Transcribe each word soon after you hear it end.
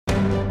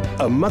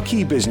A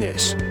Mucky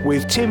Business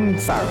with Tim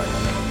Farron.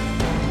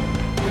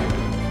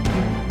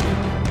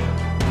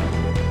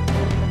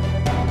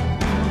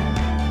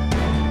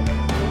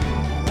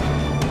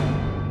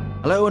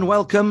 Hello and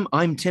welcome.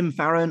 I'm Tim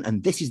Farron,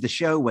 and this is the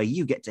show where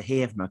you get to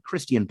hear from a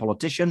Christian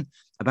politician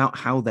about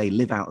how they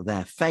live out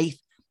their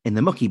faith in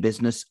the mucky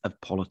business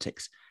of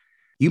politics.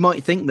 You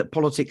might think that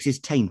politics is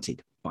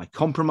tainted by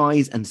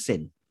compromise and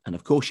sin, and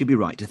of course you'd be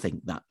right to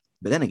think that.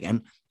 But then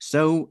again,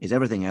 so is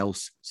everything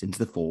else since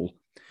the fall.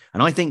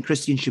 And I think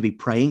Christians should be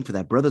praying for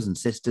their brothers and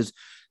sisters,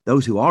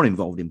 those who are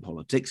involved in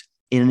politics,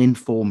 in an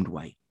informed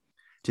way.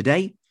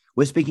 Today,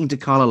 we're speaking to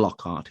Carla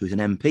Lockhart, who's an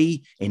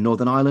MP in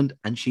Northern Ireland,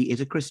 and she is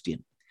a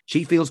Christian.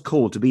 She feels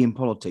called to be in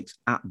politics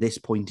at this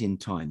point in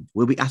time.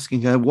 We'll be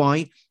asking her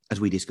why as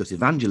we discuss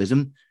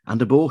evangelism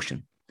and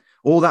abortion.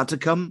 All that to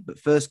come, but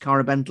first,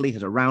 Cara Bentley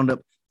has a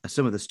roundup of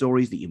some of the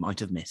stories that you might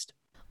have missed.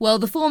 Well,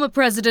 the former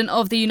president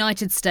of the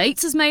United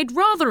States has made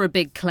rather a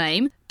big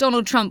claim.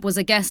 Donald Trump was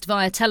a guest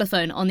via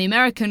telephone on the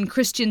American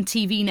Christian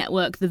TV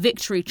network The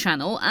Victory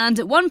Channel, and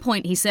at one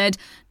point he said,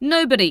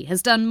 "Nobody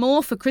has done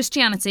more for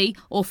Christianity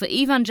or for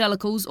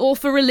evangelicals or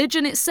for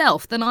religion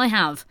itself than I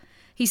have."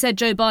 He said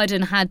Joe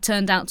Biden had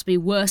turned out to be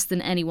worse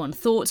than anyone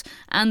thought,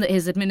 and that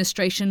his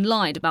administration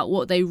lied about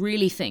what they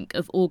really think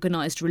of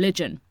organised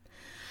religion.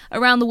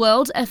 Around the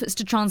world, efforts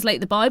to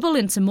translate the Bible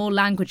into more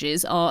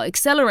languages are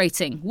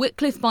accelerating.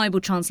 Wycliffe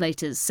Bible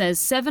Translators says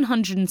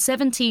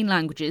 717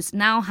 languages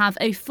now have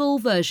a full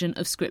version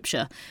of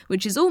Scripture,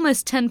 which is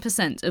almost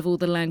 10% of all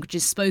the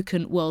languages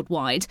spoken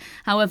worldwide.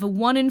 However,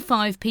 1 in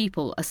 5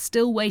 people are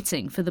still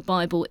waiting for the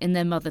Bible in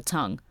their mother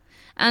tongue.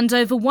 And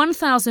over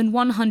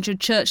 1,100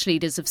 church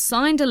leaders have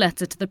signed a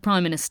letter to the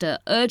Prime Minister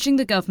urging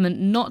the government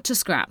not to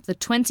scrap the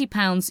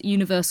 £20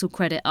 universal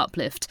credit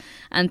uplift.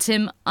 And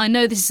Tim, I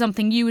know this is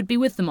something you would be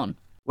with them on.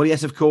 Well,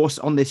 yes, of course.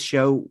 On this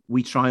show,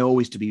 we try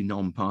always to be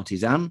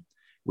non-partisan.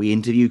 We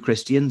interview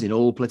Christians in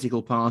all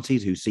political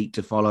parties who seek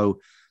to follow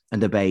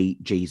and obey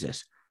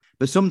Jesus.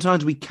 But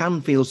sometimes we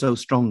can feel so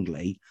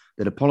strongly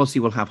that a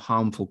policy will have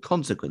harmful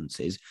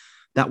consequences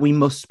that we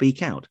must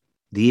speak out.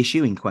 The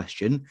issue in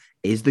question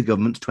is the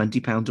government's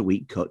 £20 a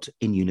week cut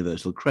in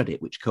universal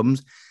credit, which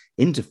comes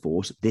into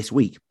force this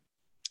week.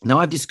 Now,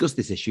 I've discussed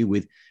this issue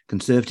with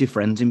Conservative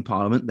friends in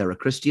Parliament. There are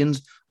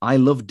Christians I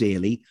love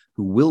dearly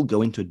who will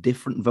go into a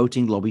different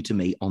voting lobby to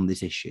me on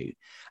this issue.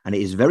 And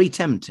it is very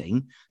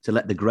tempting to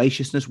let the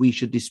graciousness we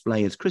should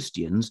display as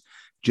Christians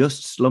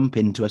just slump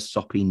into a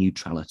soppy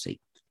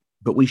neutrality.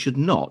 But we should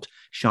not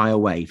shy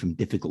away from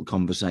difficult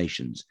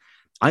conversations.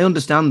 I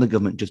understand the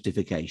government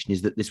justification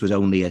is that this was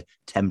only a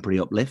temporary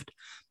uplift,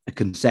 a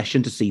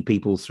concession to see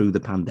people through the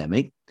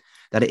pandemic,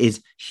 that it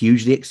is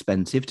hugely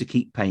expensive to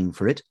keep paying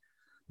for it.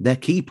 Their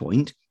key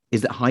point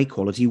is that high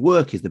quality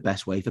work is the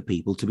best way for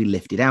people to be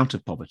lifted out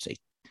of poverty.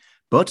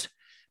 But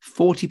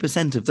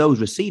 40% of those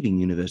receiving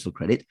universal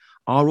credit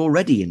are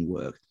already in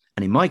work,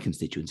 and in my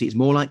constituency, it's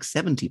more like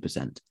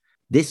 70%.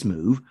 This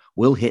move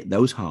will hit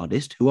those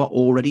hardest who are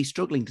already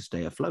struggling to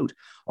stay afloat,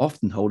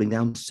 often holding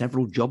down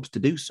several jobs to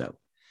do so.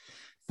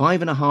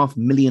 5.5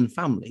 million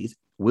families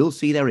will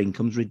see their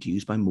incomes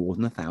reduced by more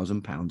than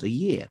 £1,000 a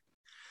year.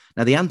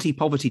 Now, the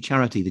anti-poverty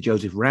charity, the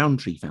Joseph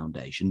Rowntree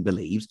Foundation,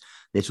 believes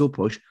this will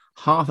push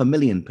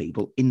 500,000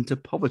 people into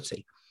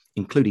poverty,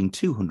 including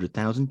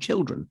 200,000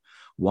 children.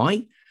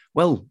 Why?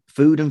 Well,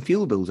 food and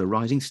fuel bills are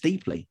rising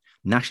steeply.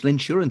 National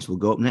insurance will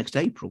go up next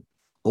April.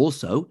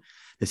 Also,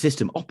 the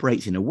system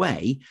operates in a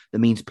way that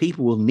means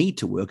people will need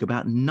to work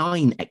about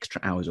 9 extra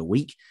hours a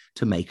week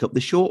to make up the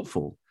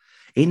shortfall.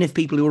 Even if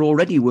people who are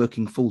already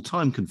working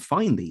full-time can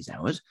find these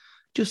hours,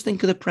 just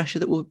think of the pressure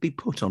that will be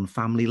put on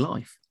family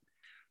life.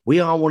 We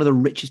are one of the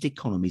richest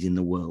economies in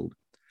the world.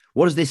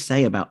 What does this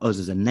say about us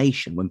as a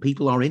nation when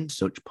people are in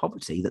such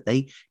poverty that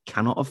they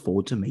cannot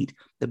afford to meet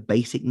the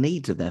basic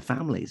needs of their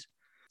families?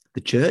 The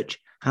church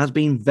has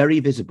been very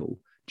visible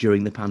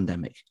during the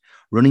pandemic,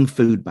 running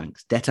food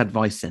banks, debt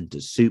advice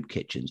centres, soup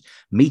kitchens,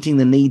 meeting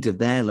the needs of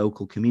their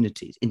local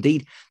communities.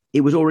 Indeed,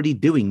 it was already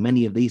doing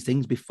many of these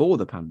things before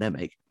the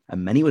pandemic,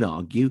 and many would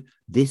argue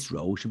this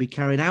role should be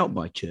carried out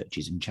by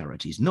churches and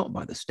charities, not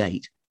by the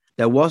state.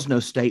 There was no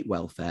state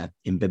welfare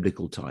in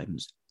biblical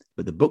times,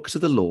 but the books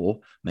of the law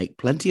make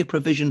plenty of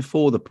provision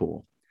for the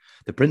poor.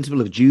 The principle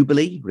of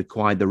Jubilee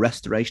required the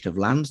restoration of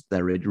lands to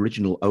their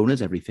original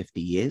owners every 50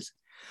 years.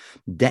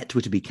 Debt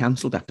were to be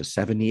cancelled after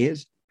 7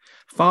 years.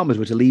 Farmers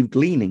were to leave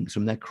gleanings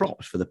from their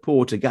crops for the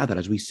poor to gather,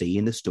 as we see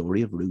in the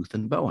story of Ruth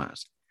and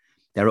Boaz.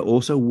 There are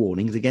also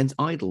warnings against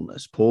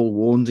idleness. Paul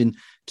warns in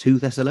 2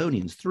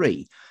 Thessalonians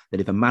 3 that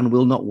if a man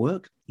will not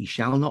work, he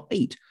shall not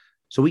eat.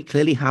 So we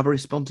clearly have a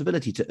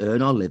responsibility to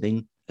earn our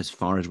living as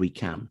far as we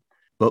can.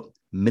 But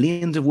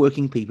millions of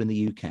working people in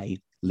the UK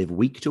live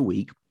week to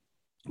week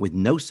with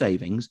no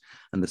savings,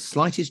 and the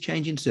slightest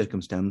change in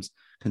circumstance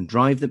can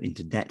drive them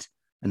into debt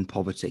and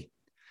poverty.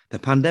 The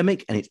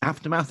pandemic and its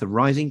aftermath of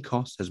rising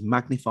costs has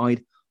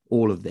magnified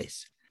all of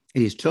this.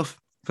 It is tough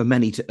for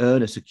many to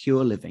earn a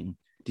secure living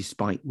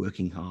despite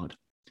working hard.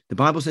 The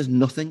Bible says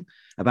nothing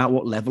about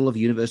what level of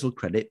universal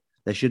credit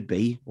there should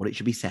be, what it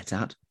should be set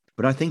at.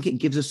 but I think it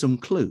gives us some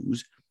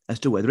clues as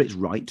to whether it's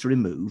right to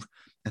remove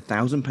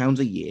 £1,000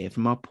 a year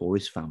from our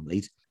poorest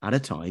families at a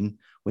time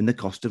when the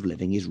cost of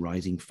living is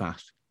rising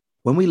fast.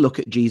 When we look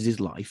at Jesus'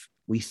 life,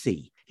 we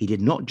see he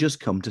did not just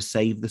come to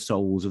save the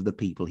souls of the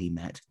people he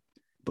met,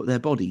 but their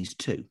bodies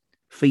too,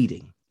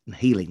 feeding and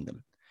healing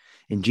them.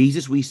 In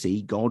Jesus, we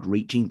see God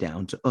reaching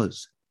down to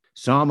us.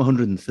 Psalm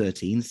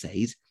 113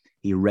 says,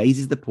 he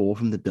raises the poor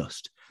from the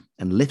dust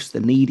and lifts the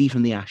needy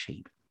from the ash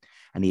heap,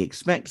 and he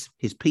expects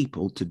his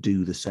people to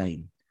do the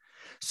same.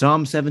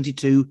 Psalm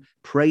 72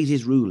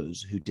 praises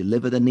rulers who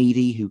deliver the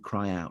needy who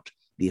cry out,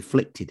 the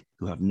afflicted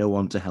who have no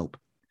one to help.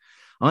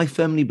 I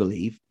firmly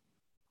believe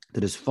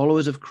that as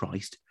followers of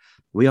Christ,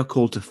 we are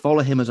called to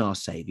follow him as our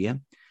saviour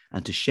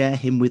and to share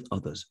him with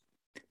others.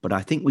 But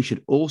I think we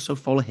should also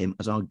follow him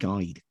as our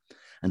guide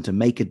and to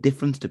make a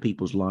difference to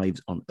people's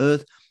lives on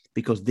earth,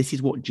 because this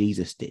is what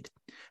Jesus did.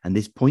 And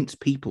this points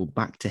people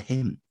back to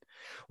him.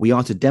 We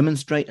are to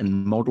demonstrate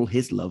and model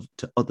his love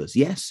to others.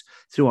 Yes,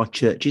 through our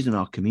churches and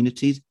our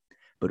communities,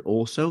 but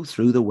also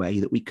through the way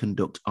that we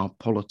conduct our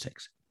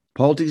politics.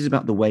 Politics is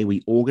about the way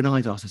we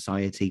organise our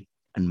society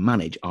and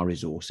manage our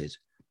resources.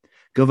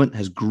 Government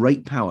has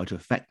great power to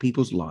affect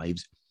people's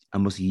lives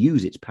and must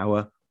use its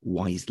power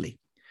wisely.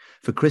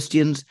 For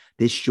Christians,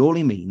 this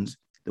surely means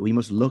that we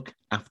must look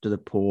after the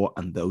poor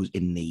and those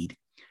in need.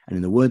 And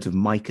in the words of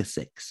Micah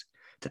 6,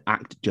 to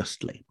act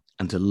justly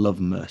and to love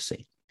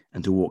mercy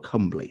and to walk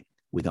humbly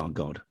with our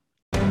God.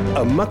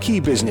 A Mucky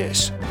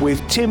Business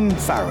with Tim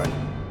Farron.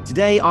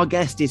 Today, our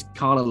guest is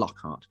Carla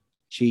Lockhart.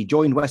 She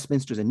joined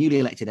Westminster as a newly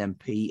elected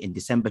MP in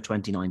December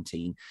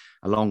 2019,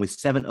 along with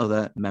 7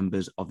 other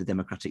members of the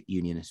Democratic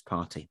Unionist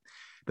Party.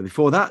 But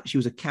before that, she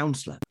was a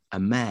councillor, a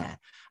mayor,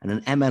 and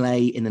an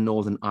MLA in the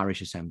Northern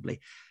Irish Assembly.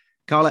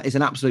 Carla, it's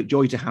an absolute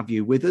joy to have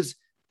you with us.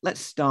 Let's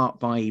start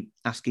by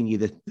asking you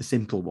the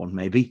simple one,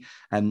 maybe.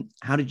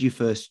 How did you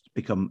first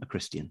become a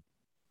Christian?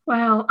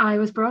 Well, I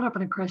was brought up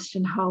in a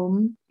Christian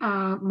home.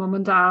 Mum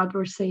and Dad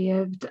were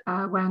saved,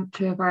 went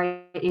to a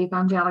very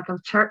evangelical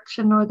church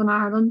in Northern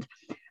Ireland.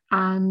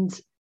 And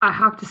I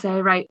have to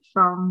say, right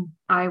from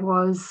I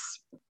was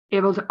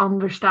able to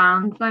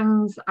understand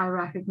things, I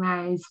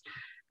recognised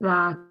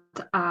that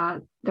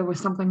there was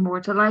something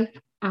more to life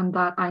and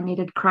that I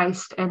needed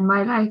Christ in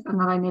my life and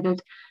that I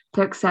needed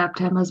to accept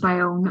him as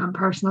my own and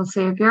personal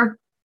saviour.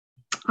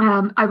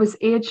 I was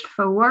aged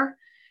 4,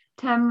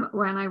 Tim,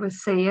 when I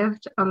was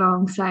saved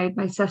alongside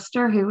my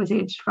sister, who was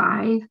aged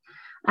 5.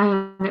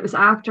 And it was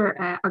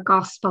after a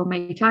gospel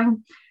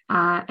meeting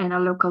in a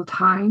local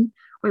town.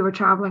 We were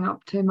travelling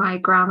up to my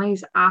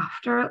granny's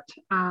after it,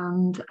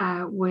 and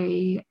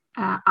we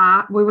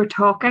were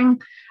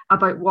talking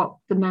about what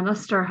the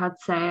minister had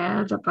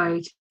said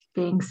about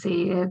being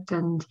saved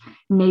and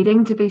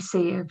needing to be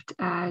saved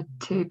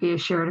to be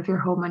assured of your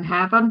home in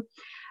heaven.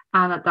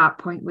 And at that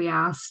point, we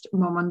asked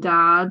Mum and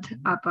Dad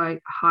about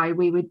how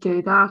we would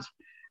do that,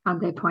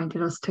 and they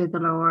pointed us to the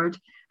Lord.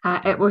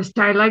 It was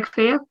childlike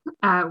faith.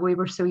 We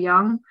were so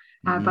young,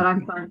 but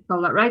I'm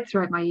thankful that right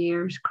throughout my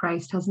years,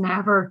 Christ has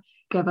never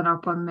given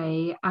up on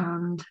me.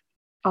 And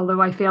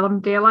although I fail him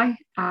daily,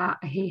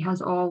 he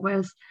has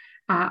always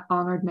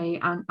honoured me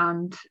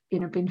and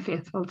been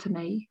faithful to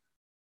me.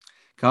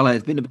 Carla,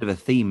 it's been a bit of a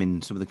theme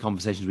in some of the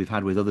conversations we've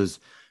had with others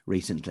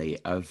recently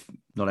of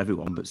not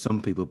everyone, but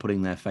some people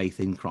putting their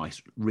faith in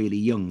Christ really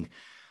young.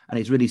 And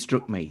it's really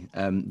struck me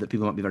that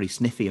people might be very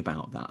sniffy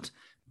about that,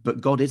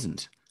 but God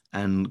isn't.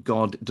 And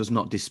God does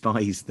not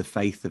despise the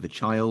faith of a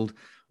child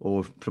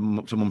or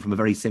from someone from a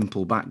very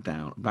simple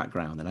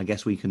background. And I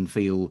guess we can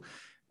feel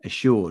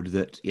assured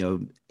that,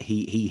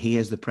 he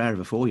hears the prayer of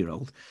a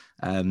 4-year-old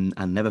and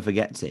never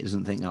forgets it.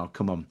 Doesn't think, oh,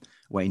 come on,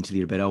 wait until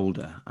you're a bit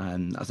older.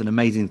 And that's an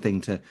amazing thing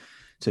to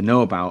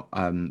know about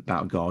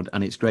God,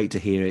 and it's great to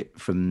hear it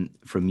from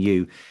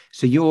you.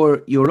 So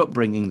your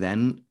upbringing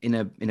then in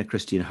a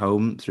Christian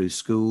home through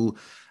school,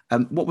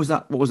 what was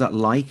that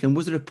like? And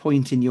was there a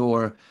point in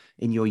your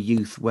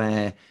youth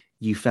where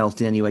you felt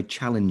in any way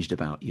challenged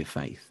about your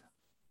faith?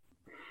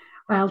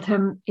 Well,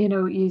 Tim,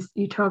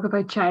 you talk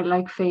about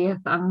childlike faith,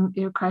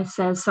 and Christ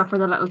says, "Suffer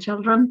the little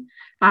children."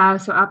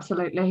 So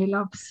absolutely, he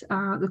loves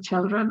the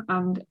children,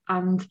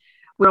 and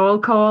we're all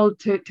called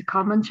to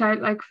come in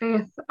childlike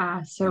faith.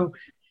 So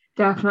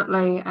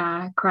definitely,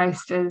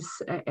 Christ is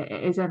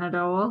in it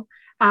all.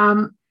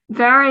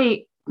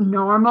 Very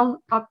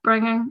normal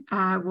upbringing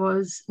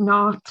was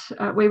not.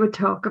 We would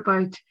talk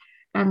about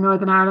in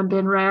Northern Ireland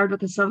being reared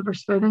with a silver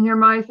spoon in your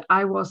mouth.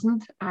 I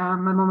wasn't. My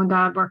mum and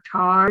dad worked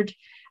hard.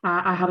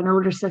 I had an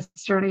older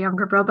sister and a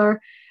younger brother.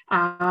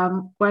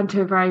 Went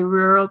to a very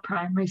rural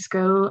primary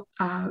school,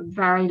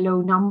 very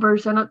low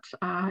numbers in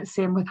it,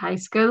 same with high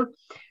school.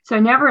 So I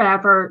never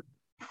ever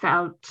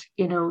felt,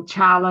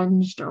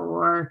 challenged,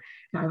 or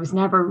I was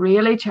never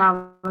really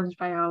challenged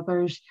by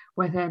others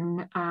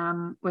within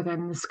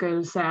the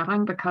school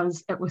setting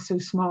because it was so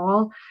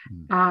small.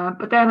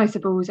 But then I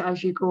suppose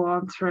as you go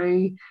on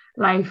through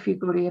life, you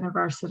go to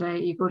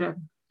university, you go to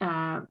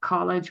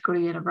college, go to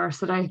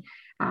university,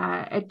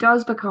 it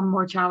does become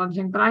more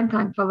challenging. But I'm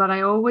thankful that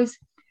I always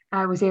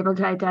I was able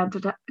to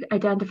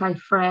identify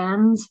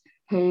friends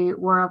who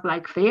were of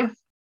like faith.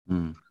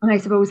 And I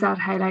suppose that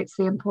highlights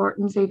the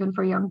importance, even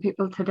for young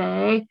people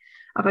today,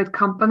 about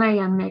company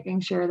and making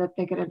sure that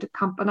they get into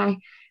company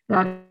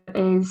that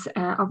is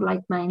of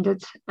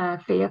like-minded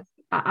faith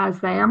as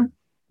them,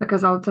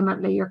 because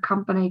ultimately your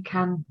company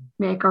can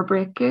make or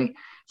break you.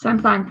 So I'm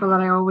thankful that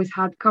I always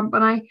had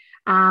company,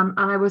 and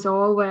I was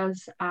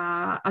always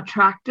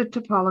attracted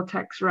to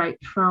politics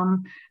right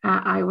from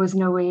I was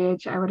no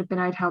age. I would have been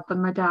out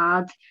helping my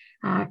dad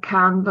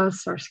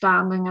canvass or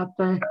standing at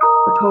the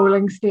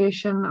polling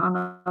station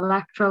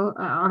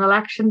on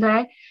election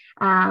day.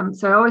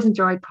 So I always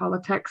enjoyed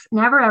politics.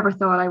 Never ever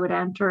thought I would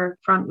enter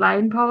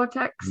frontline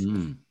politics,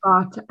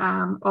 but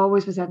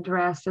always was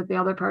interested. The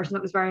other person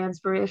that was very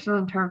inspirational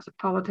in terms of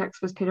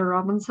politics was Peter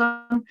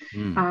Robinson,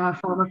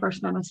 former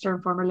First Minister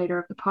and former leader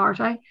of the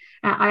party.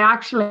 I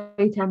actually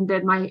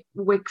did my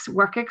week's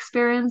work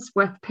experience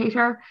with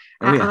Peter,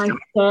 and I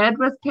stayed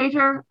with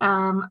Peter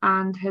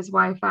and his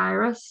wife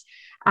Iris.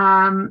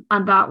 And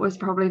that was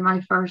probably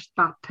my first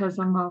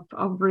baptism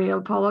of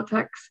real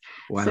politics.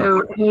 Wow.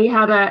 So he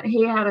had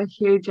a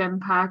huge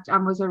impact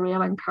and was a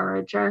real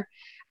encourager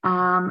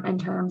in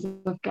terms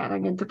of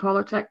getting into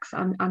politics,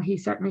 and he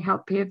certainly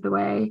helped pave the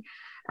way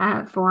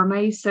for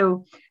me.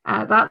 So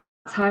that's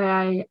how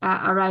I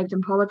arrived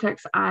in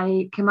politics.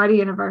 I came out of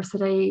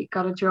university,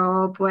 got a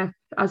job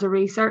as a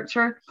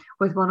researcher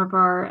with one of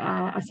our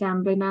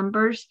assembly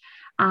members,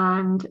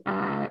 and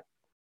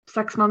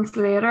 6 months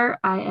later,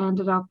 I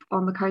ended up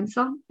on the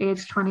council,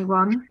 age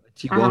 21.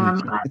 It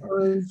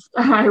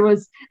was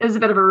a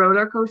bit of a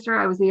roller coaster.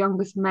 I was the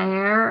youngest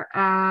mayor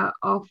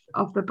of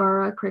the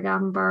borough,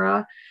 Craigavon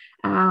Borough.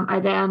 I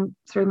then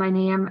threw my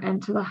name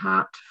into the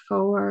hat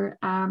for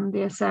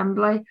the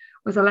assembly,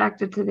 was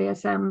elected to the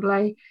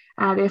assembly.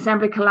 The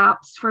assembly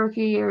collapsed for a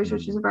few years,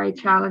 which was a very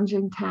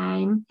challenging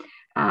time,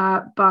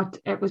 but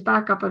it was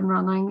back up and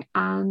running,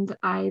 and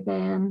I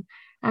then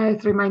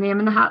threw my name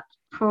in the hat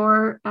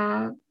for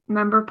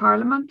Member of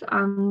Parliament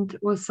and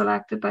was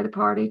selected by the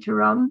party to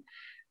run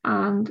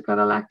and got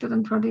elected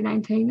in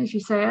 2019, as you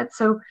said.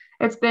 So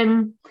it's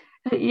been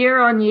year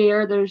on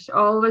year, there's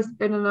always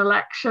been an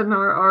election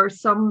or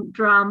some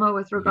drama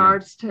with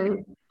regards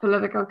to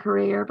political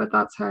career, but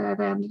that's how I've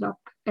ended up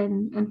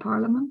in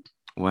Parliament.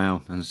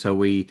 Wow. And so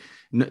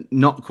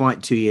not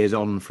quite 2 years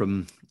on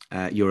from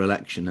your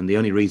election, and the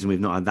only reason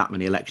we've not had that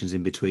many elections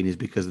in between is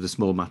because of the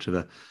small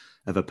matter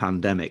of a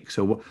pandemic.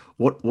 So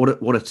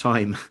what a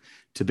time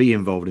to be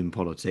involved in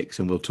politics,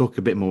 and we'll talk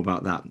a bit more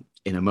about that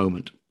in a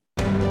moment.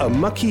 A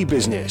Mucky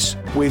Business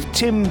with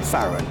Tim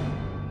Farron.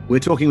 We're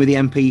talking with the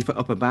MP for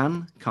Upper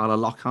Bann, Carla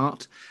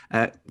Lockhart.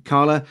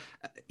 Carla,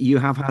 you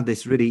have had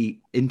this really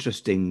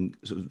interesting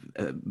sort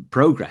of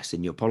progress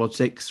in your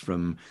politics,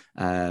 from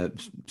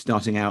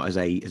starting out as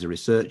a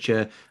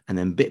researcher, and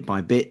then bit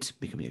by bit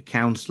becoming a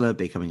councillor,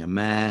 becoming a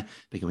mayor,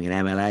 becoming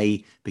an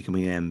MLA,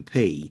 becoming an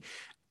MP.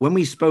 When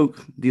we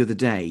spoke the other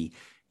day,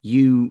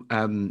 you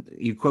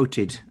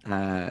quoted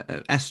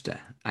Esther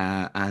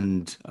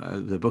and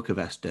the book of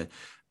Esther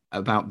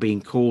about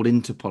being called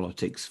into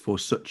politics for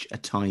such a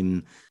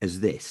time as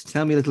this.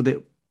 Tell me a little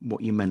bit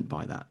what you meant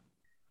by that.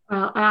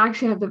 Well, I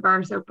actually have the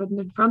verse open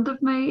in front of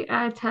me,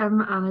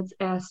 Tim, and it's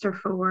Esther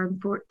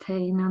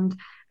 4:14, and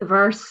the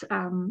verse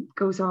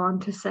goes on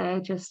to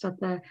say, just at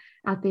the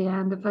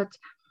end of it,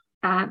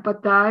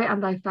 but thou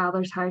and thy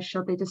father's house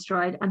shall be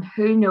destroyed, and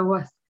who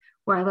knoweth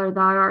whether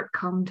thou art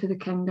come to the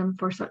kingdom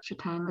for such a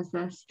time as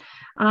this.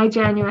 And I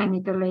genuinely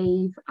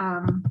believe,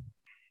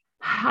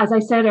 as I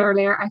said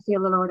earlier, I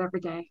feel the Lord every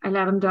day. I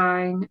let him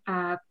down,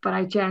 but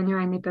I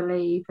genuinely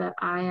believe that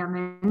I am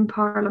in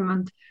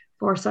Parliament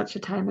for such a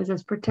time as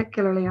this,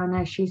 particularly on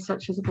issues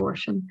such as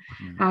abortion.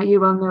 You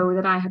will know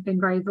that I have been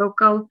very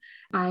vocal.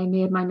 I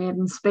made my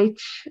maiden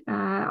speech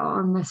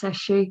on this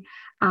issue,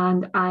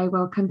 and I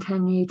will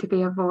continue to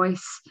be a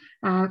voice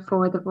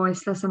for the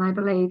voiceless. And I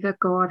believe that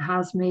God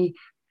has me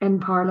in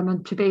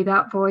Parliament to be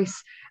that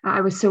voice.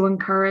 I was so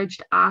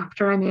encouraged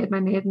after I made my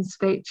maiden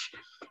speech,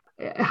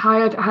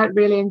 how it had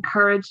really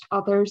encouraged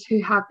others who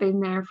have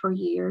been there for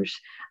years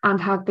and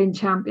have been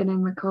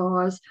championing the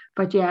cause,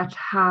 but yet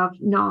have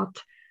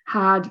not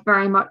had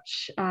very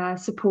much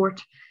support.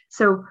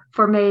 So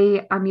for me,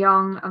 I'm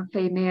young, I'm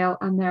female,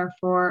 and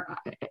therefore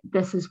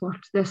this is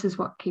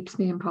what keeps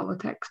me in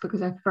politics,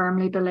 because I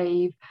firmly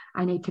believe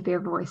I need to be a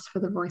voice for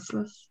the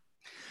voiceless.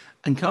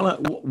 And Carla,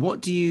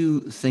 what do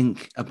you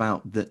think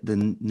about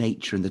the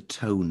nature and the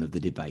tone of the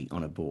debate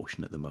on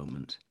abortion at the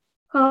moment?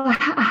 Well,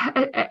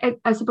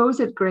 I suppose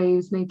it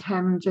grieves me,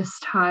 Tim,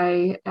 just how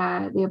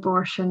the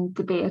abortion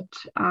debate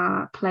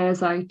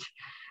plays out.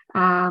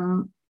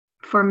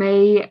 For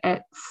me,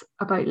 it's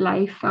about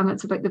life, and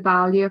it's about the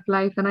value of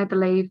life. And I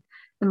believe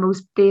the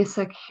most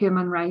basic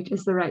human right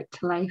is the right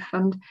to life.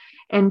 And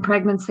in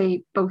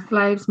pregnancy, both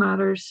lives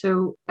matter.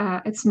 So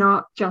it's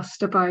not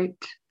just about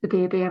the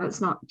baby, and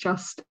it's not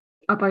just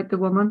about the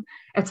woman.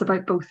 It's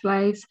about both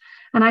lives.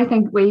 And I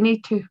think we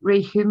need to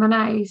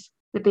rehumanize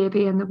the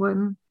baby in the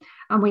womb,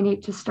 and we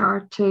need to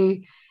start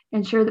to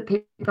ensure that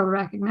people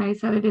recognise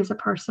that it is a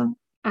person,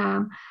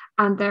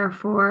 and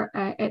therefore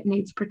it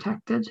needs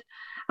protected.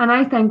 And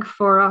I think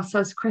for us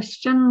as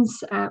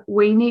Christians,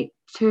 we need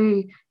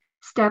to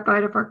step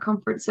out of our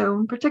comfort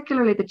zone,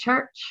 particularly the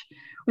church.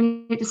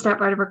 We need to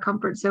step out of our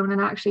comfort zone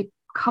and actually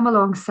come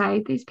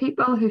alongside these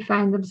people who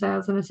find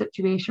themselves in a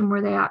situation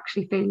where they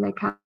actually feel they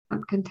can't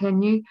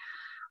continue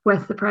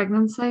with the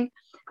pregnancy.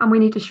 And we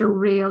need to show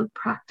real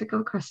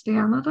practical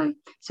Christianity.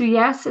 So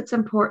yes, it's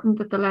important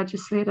that the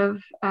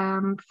legislative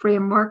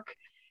framework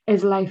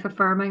is life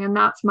affirming, and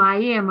that's my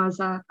aim as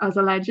a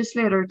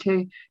legislator,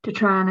 to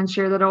try and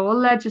ensure that all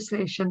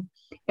legislation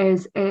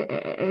is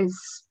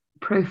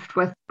proofed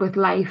with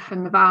life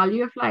and the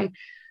value of life.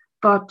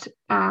 But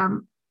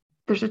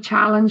there's a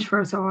challenge for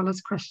us all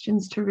as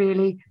Christians to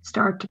really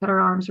start to put our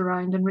arms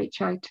around and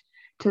reach out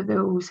to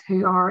those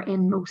who are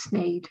in most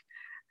need,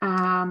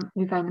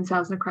 who find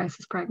themselves in a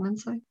crisis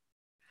pregnancy.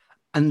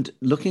 And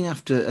looking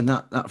after, and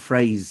that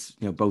phrase,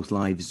 both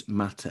lives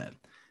matter,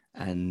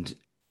 and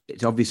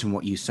it's obvious from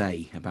what you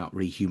say about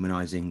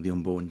rehumanizing the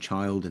unborn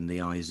child in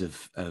the eyes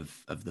of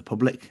the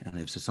public and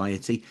of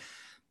society.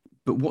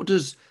 But what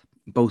does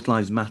both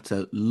lives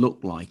matter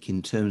look like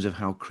in terms of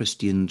how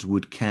Christians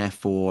would care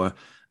for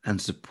and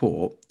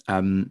support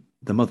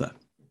the mother?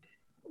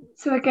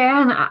 So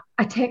again,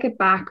 I take it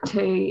back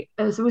to,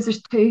 I suppose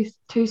there's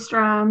two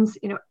strands.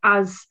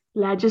 As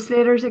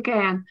legislators,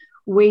 again,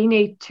 we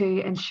need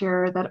to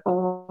ensure that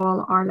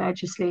all our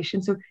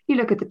legislation. So you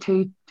look at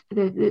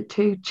the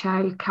two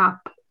child cap,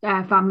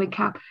 family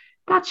cap.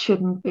 That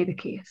shouldn't be the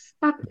case.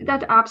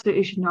 That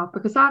absolutely should not,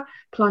 because that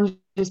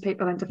plunges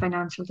people into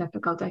financial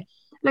difficulty.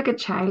 Look at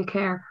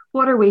childcare.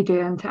 What are we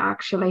doing to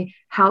actually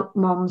help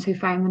mums who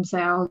find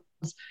themselves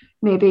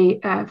maybe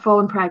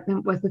falling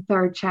pregnant with a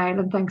third child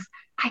and thinks,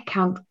 I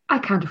can't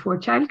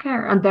afford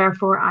childcare, and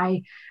therefore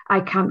I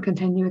can't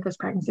continue with this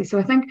pregnancy. So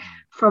I think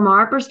from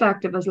our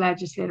perspective as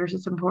legislators,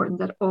 it's important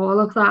that all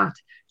of that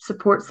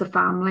supports the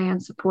family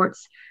and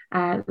supports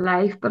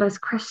life. But as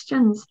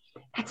Christians,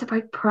 it's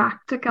about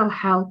practical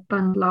help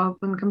and love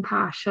and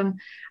compassion.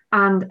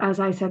 And as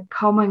I said,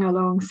 coming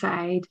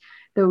alongside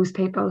those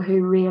people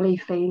who really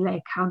feel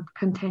they can't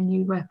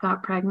continue with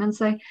that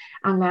pregnancy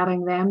and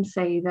letting them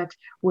see that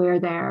we're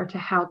there to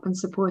help and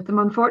support them.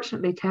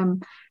 Unfortunately,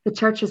 Tim, the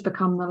church has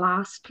become the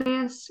last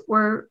place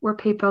where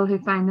people who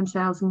find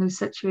themselves in those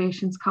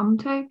situations come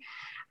to.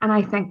 And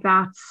I think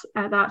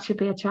that should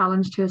be a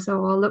challenge to us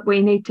all, that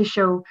we need to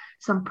show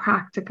some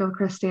practical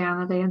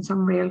Christianity and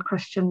some real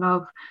Christian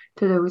love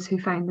to those who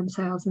find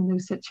themselves in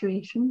those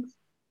situations.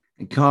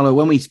 And Carla,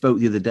 when we spoke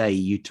the other day,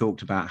 you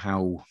talked about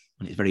how,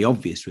 and it's very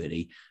obvious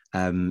really,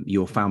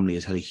 your family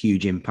has had a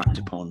huge impact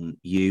upon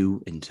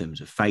you in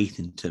terms of faith,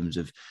 in terms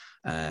of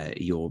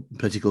your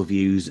political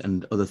views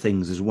and other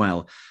things as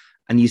well.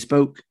 And you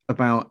spoke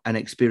about an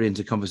experience,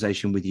 a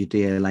conversation with your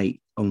dear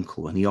late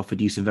uncle, and he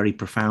offered you some very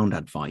profound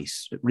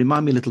advice.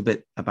 Remind me a little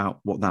bit about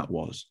what that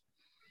was.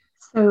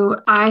 So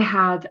I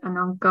had an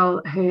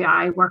uncle who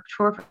I worked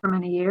for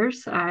many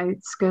years.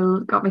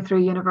 School got me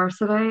through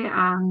university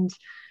and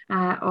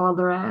all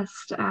the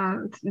rest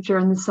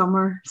during the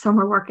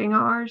summer working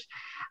hours.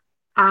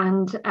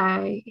 And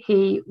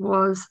he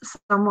was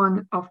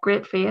someone of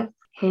great faith.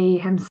 He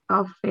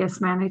himself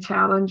faced many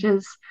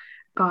challenges,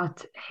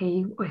 but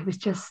he was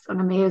just an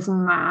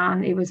amazing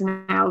man. He was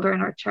an elder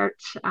in our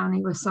church, and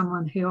he was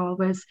someone who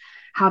always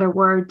had a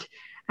word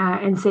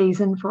in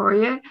season for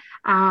you.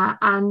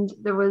 And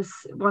there was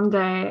one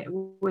day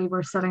we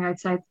were sitting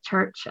outside the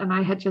church, and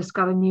I had just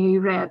got a new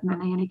red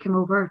Mini, and he came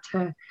over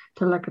to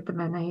look at the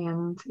Mini,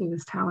 and he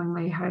was telling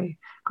me how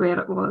great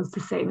it was to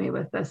see me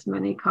with this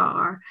mini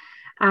car.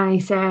 And he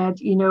said,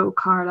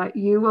 Carla,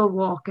 you will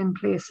walk in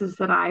places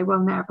that I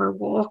will never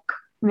walk.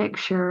 Make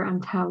sure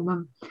and tell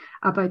them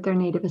about their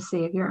need of a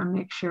saviour, and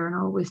make sure and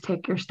always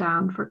take your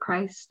stand for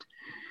Christ.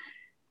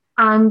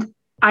 And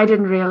I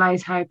didn't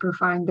realise how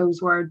profound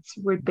those words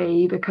would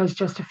be, because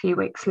just a few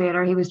weeks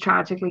later, he was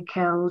tragically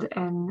killed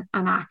in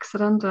an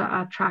accident,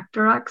 a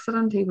tractor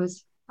accident. He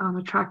was on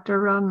a tractor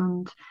run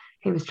and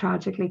he was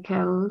tragically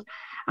killed.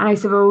 And I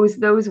suppose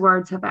those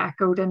words have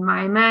echoed in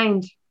my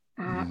mind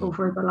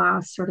over the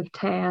last sort of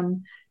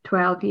 10,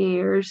 12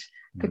 years,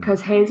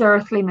 because his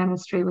earthly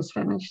ministry was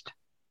finished.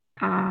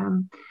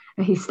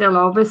 He still,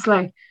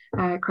 obviously,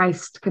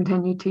 Christ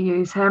continued to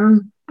use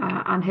him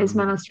and his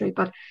ministry,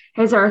 but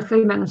his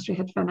earthly ministry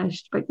had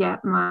finished, but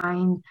yet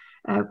mine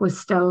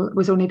was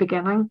only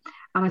beginning.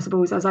 And I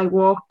suppose as I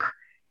walk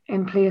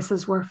in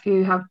places where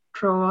few have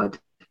trod,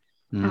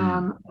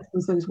 I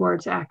suppose those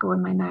words echo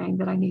in my mind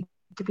that I need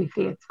to be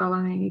faithful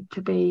and I need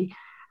to be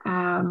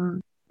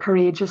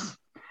courageous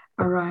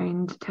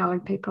around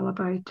telling people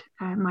about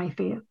my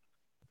faith.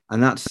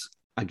 And that's,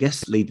 I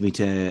guess, leads me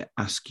to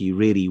ask you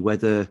really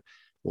whether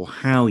or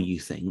how you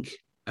think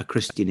a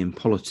Christian in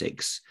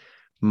politics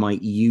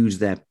might use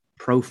their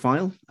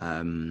profile,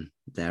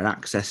 their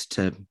access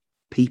to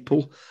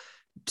people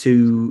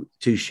to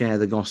share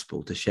the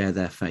gospel, to share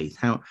their faith.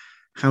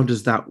 How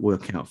does that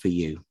work out for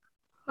you?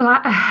 Well,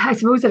 I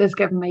suppose it has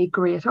given me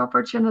great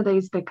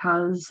opportunities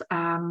because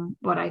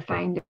what I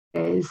find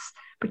is,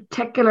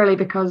 particularly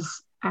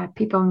because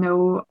people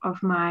know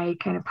of my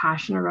kind of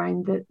passion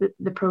around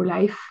the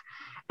pro-life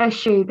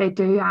issue, they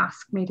do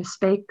ask me to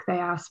speak. They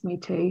ask me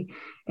to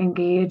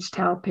engage,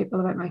 tell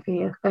people about my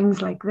faith,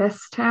 things like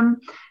this,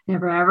 Tim.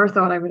 Never ever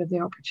thought I would have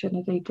the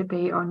opportunity to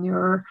be on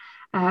your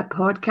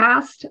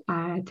podcast,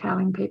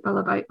 telling people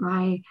about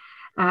my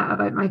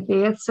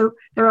faith. So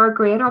there are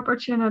great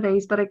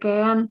opportunities, but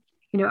again,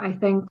 I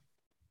think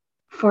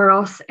for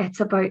us, it's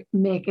about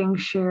making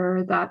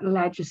sure that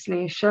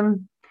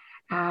legislation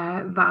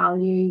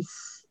values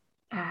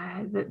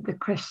the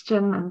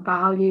Christian and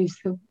values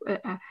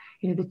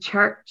the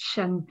church,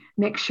 and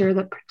make sure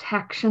that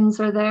protections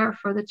are there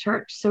for the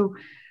church. So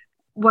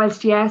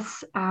whilst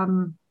yes,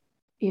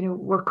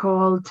 we're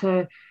called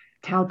to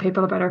tell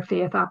people about our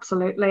faith,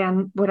 absolutely,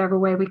 and whatever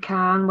way we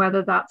can,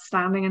 whether that's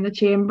standing in the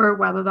chamber,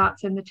 whether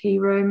that's in the tea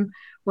room,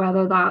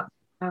 whether that's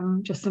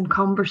just in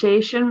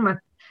conversation with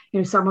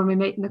someone we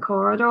meet in the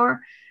corridor.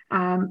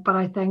 But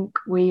I think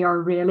we are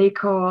really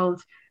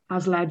called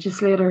as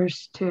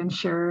legislators to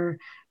ensure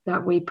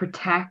that we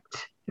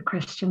protect the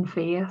Christian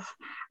faith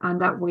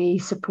and that we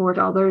support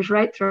others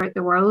right throughout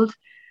the world,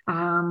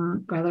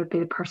 whether it be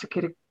the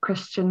persecuted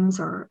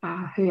Christians or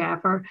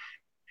whoever,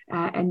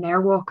 in their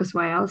walk as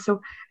well.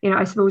 So,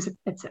 I suppose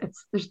it's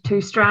there's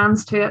two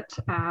strands to it.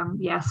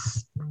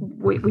 Yes,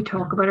 we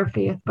talk about our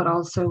faith, but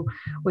also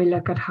we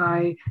look at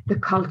how the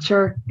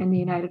culture in the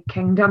United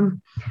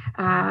Kingdom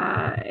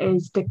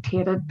is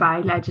dictated by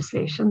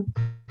legislation.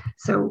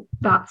 So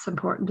that's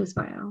important as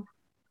well.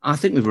 I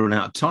think we've run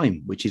out of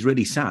time, which is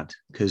really sad,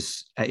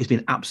 because it's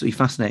been absolutely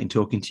fascinating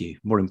talking to you,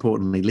 more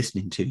importantly,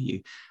 listening to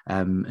you,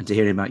 and to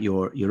hearing about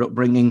your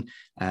upbringing,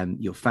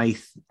 your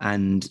faith,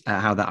 and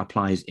how that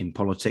applies in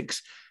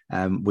politics.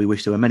 We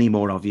wish there were many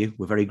more of you.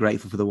 We're very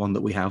grateful for the one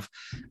that we have.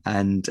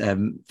 And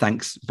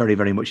thanks very,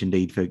 very much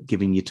indeed for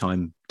giving your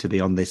time to be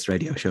on this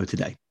radio show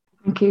today.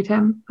 Thank you,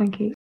 Tim. Thank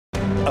you.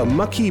 A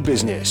Mucky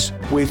Business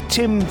with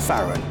Tim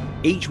Farron.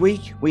 Each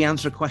week, we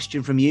answer a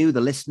question from you,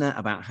 the listener,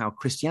 about how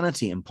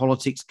Christianity and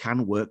politics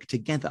can work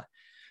together.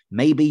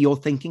 Maybe you're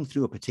thinking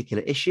through a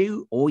particular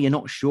issue, or you're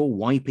not sure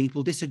why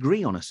people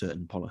disagree on a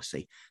certain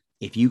policy.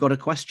 If you got a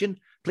question,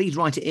 please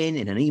write it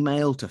in an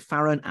email to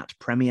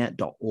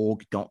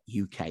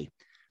farron@premier.org.uk.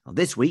 Now,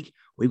 this week,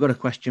 we've got a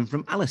question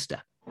from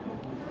Alistair.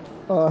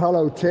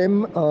 Hello,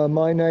 Tim.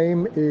 My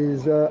name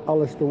is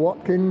Alistair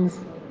Watkins.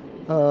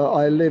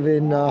 I live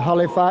in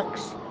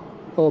Halifax,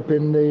 up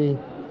in the,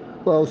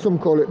 well, some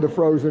call it the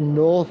frozen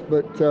north,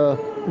 but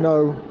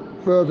no,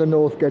 further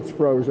north gets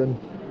frozen.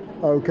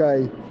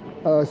 Okay,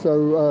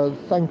 so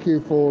thank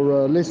you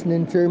for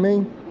listening to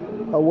me.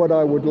 What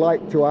I would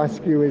like to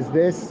ask you is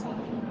this.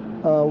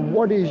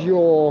 What is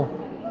your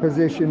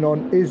position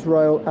on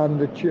Israel and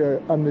the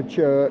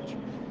church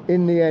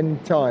in the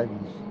end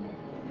times?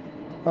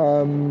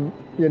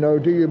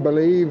 Do you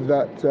believe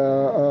that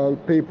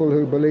people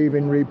who believe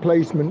in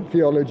replacement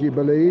theology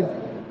believe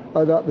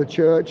that the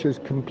church has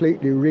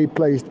completely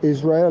replaced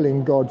Israel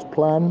in God's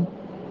plan?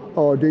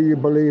 Or do you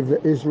believe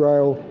that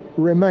Israel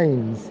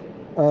remains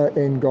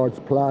in God's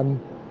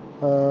plan?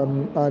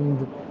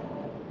 And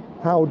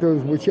how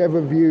does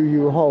whichever view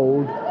you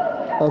hold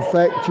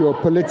affect your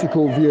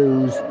political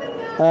views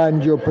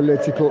and your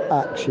political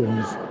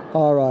actions?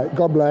 All right,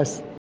 God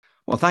bless.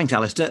 Well, thanks,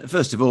 Alistair.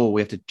 First of all,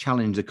 we have to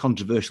challenge the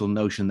controversial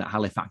notion that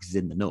Halifax is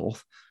in the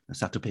north. I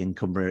sat up in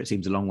Cumbria, it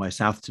seems a long way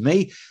south to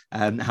me.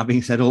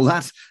 Having said all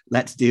that,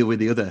 let's deal with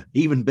the other,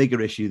 even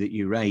bigger issue that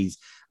you raise,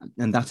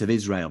 and that of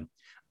Israel.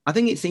 I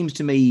think it seems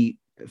to me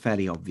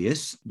fairly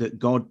obvious that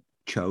God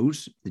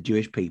chose the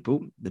Jewish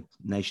people, the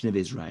nation of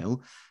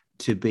Israel,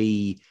 to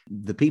be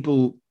the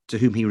people to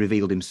whom he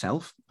revealed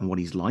himself and what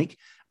he's like,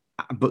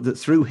 but that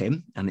through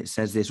him, and it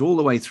says this all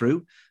the way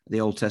through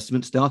the Old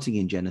Testament, starting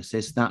in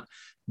Genesis, that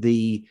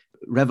the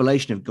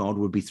revelation of God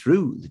would be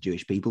through the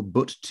Jewish people,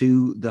 but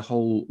to the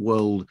whole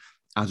world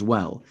as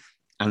well.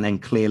 And then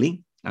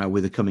clearly,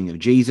 with the coming of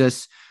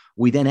Jesus,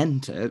 we then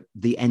enter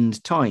the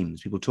end times.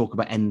 People talk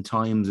about end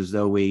times as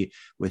though we're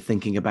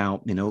thinking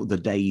about, the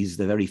days,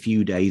 the very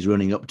few days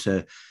running up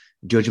to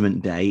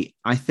Judgment Day.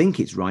 I think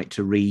it's right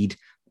to read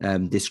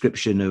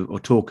description of, or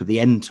talk of the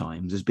end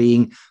times as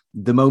being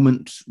the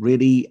moment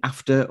really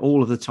after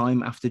all of the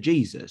time after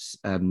Jesus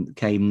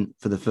came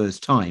for the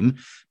first time,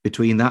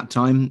 between that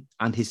time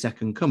and his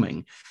second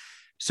coming.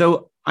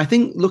 So I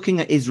think looking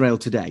at Israel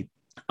today,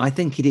 I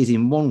think it is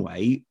in one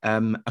way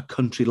a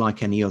country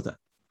like any other.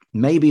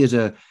 Maybe as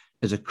a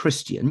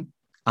Christian,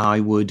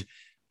 I would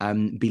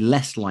be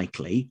less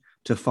likely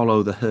to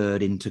follow the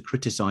herd into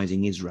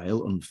criticizing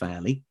Israel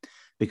unfairly,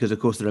 because, of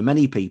course, there are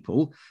many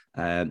people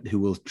who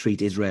will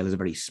treat Israel as a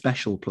very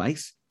special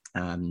place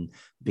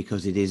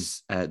because it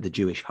is the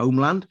Jewish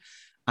homeland,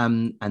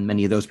 and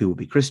many of those people will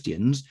be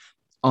Christians.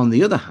 On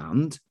the other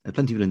hand, there are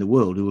plenty of people in the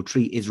world who will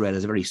treat Israel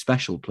as a very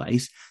special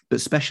place,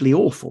 but specially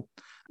awful.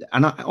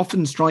 And it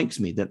often strikes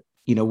me that,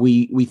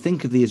 we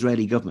think of the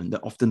Israeli government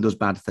that often does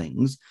bad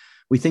things.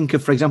 We think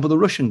of, for example, the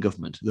Russian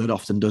government that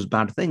often does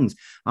bad things.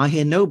 I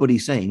hear nobody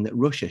saying that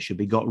Russia should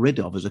be got rid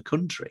of as a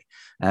country,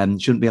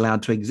 shouldn't be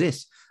allowed to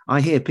exist.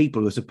 I hear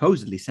people who are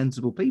supposedly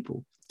sensible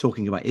people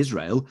talking about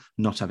Israel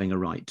not having a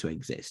right to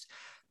exist.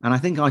 And I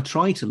think I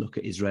try to look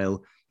at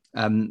Israel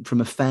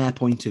from a fair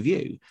point of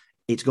view.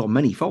 It's got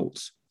many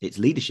faults. Its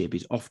leadership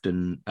is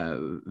often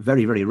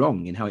very, very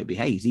wrong in how it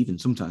behaves, even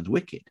sometimes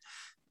wicked.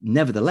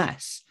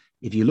 Nevertheless,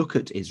 if you look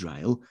at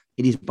Israel,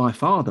 it is by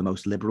far the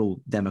most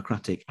liberal,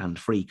 democratic and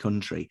free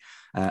country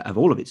of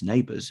all of its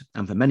neighbours,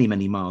 and for many,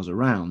 many miles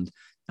around.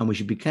 And we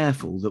should be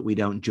careful that we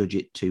don't judge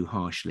it too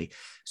harshly.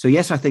 So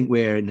yes, I think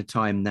we're in a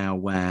time now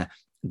where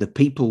the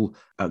people,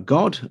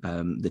 God,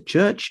 the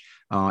church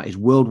is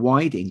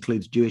worldwide. It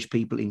includes Jewish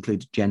people, it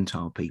includes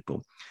Gentile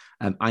people.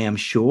 I am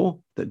sure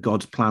that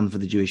God's plan for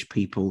the Jewish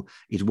people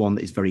is one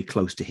that is very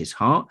close to his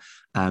heart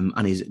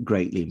and is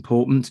greatly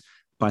important.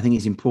 But I think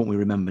it's important we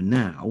remember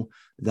now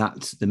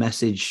that the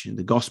message,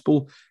 the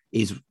gospel,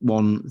 is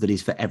one that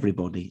is for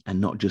everybody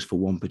and not just for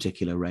one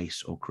particular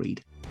race or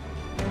creed.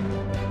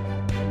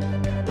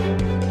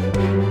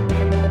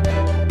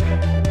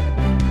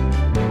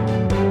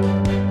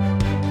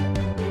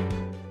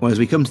 Well, as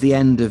we come to the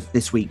end of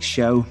this week's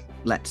show,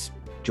 let's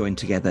join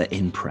together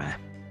in prayer.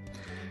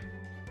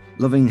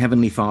 Loving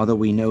Heavenly Father,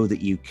 we know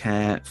that you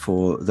care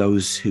for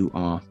those who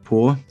are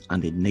poor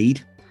and in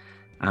need.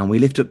 And we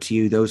lift up to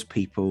you those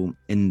people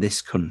in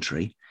this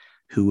country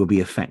who will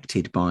be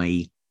affected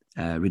by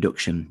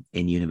reduction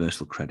in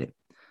universal credit.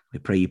 We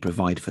pray you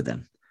provide for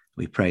them.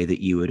 We pray that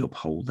you would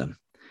uphold them.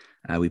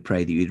 We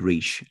pray that you'd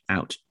reach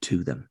out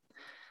to them.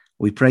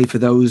 We pray for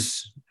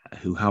those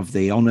who have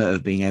the honour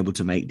of being able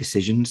to make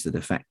decisions that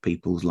affect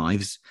people's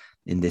lives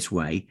in this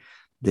way,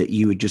 that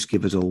you would just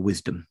give us all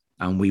wisdom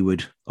and we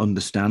would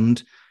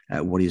understand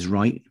what is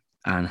right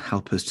and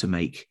help us to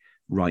make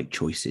right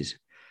choices.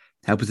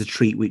 Help us to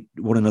treat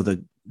one another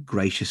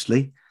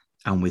graciously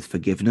and with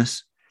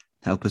forgiveness.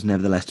 Help us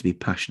nevertheless to be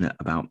passionate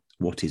about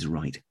what is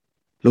right.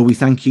 Lord, we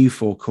thank you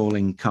for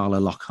calling Carla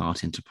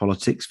Lockhart into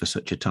politics for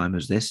such a time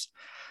as this,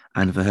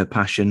 and for her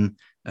passion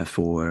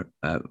for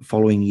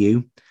following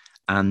you,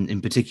 and in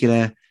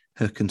particular,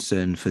 her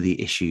concern for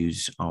the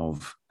issues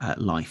of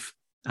life,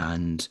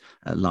 and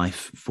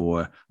life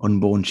for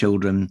unborn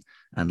children,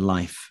 and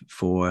life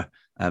for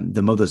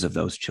the mothers of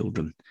those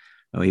children.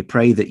 We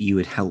pray that you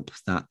would help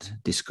that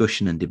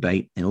discussion and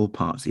debate in all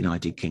parts of the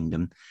United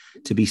Kingdom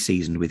to be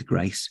seasoned with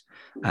grace,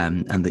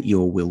 and that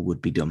your will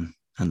would be done,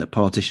 and that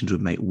politicians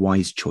would make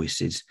wise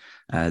choices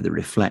that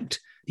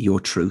reflect your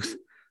truth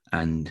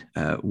and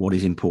what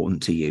is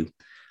important to you,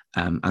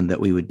 and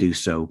that we would do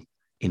so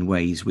in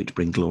ways which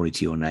bring glory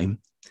to your name.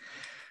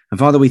 And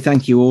Father, we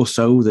thank you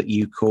also that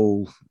you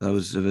call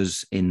those of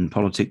us in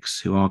politics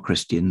who are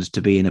Christians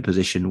to be in a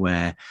position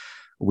where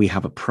we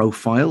have a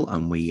profile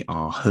and we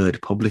are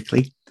heard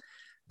publicly.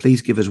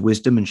 Please give us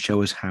wisdom and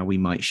show us how we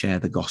might share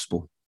the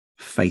gospel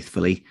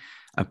faithfully,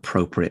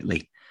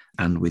 appropriately,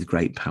 and with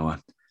great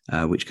power,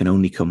 which can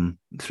only come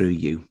through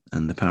you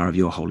and the power of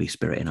your Holy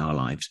Spirit in our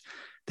lives.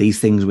 These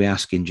things we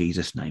ask in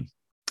Jesus' name.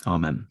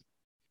 Amen.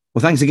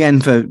 Well, thanks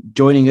again for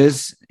joining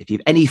us. If you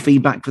have any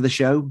feedback for the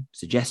show,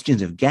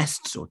 suggestions of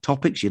guests or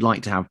topics you'd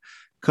like to have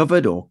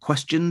covered, or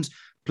questions,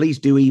 please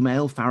do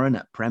email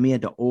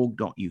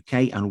farron@premier.org.uk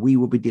and we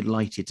will be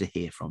delighted to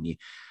hear from you.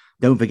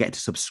 Don't forget to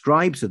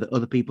subscribe so that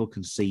other people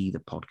can see the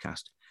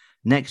podcast.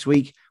 Next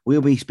week,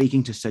 we'll be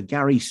speaking to Sir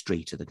Gary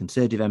Streeter, the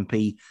Conservative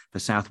MP for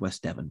South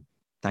West Devon.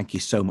 Thank you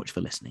so much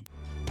for listening.